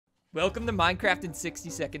Welcome to Minecraft in 60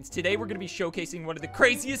 seconds. Today we're going to be showcasing one of the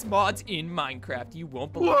craziest mods in Minecraft. You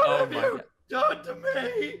won't believe it. What have you done to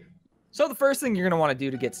me? So the first thing you're going to want to do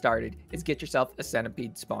to get started is get yourself a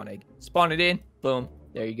centipede spawn egg. Spawn it in. Boom.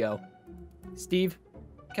 There you go. Steve,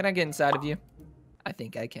 can I get inside of you? I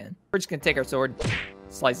think I can. We're just going to take our sword,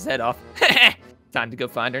 slice his head off. Time to go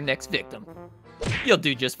find our next victim. You'll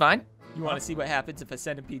do just fine. You want to see what happens if a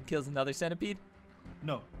centipede kills another centipede?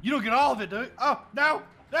 No, you don't get all of it, do you? Oh, no,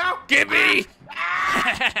 no. Give me!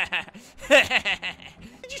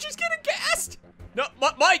 Did you just get a ghast? No,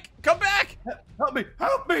 Mike, come back! Help me,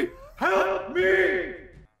 help me, help me!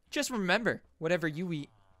 Just remember, whatever you eat,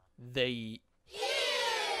 they eat.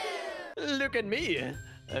 Look at me.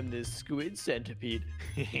 I'm the squid centipede.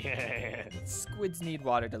 Squids need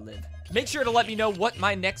water to live. Make sure to let me know what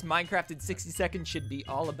my next Minecraft in 60 seconds should be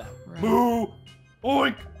all about. Moo!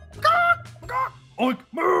 Oink! Gawk! Gawk! Oink!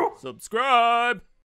 Moo! Subscribe!